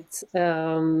end with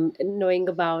knowing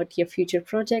about your future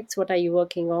projects. What are you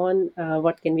working on?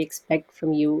 What can we expect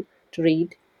from you to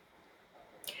read?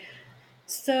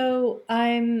 So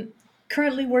I'm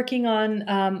currently working on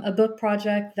a book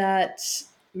project that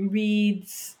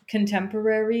reads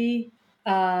contemporary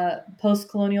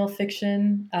post-colonial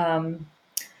fiction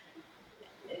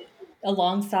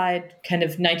alongside kind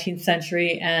of 19th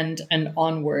century and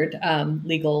onward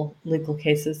legal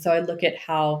cases. So I look at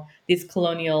how these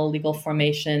colonial legal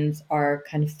formations are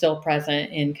kind of still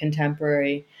present in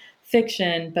contemporary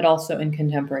fiction, but also in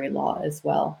contemporary law as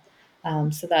well.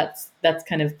 So that's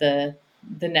kind of the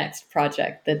next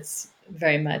project that's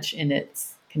very much in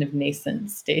its kind of nascent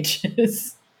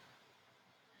stages.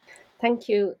 Thank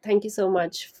you so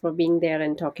much for being there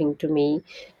and talking to me.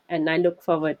 And I look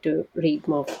forward to read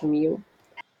more from you.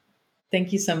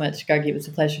 Thank you so much, Gargi. It was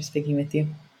a pleasure speaking with you.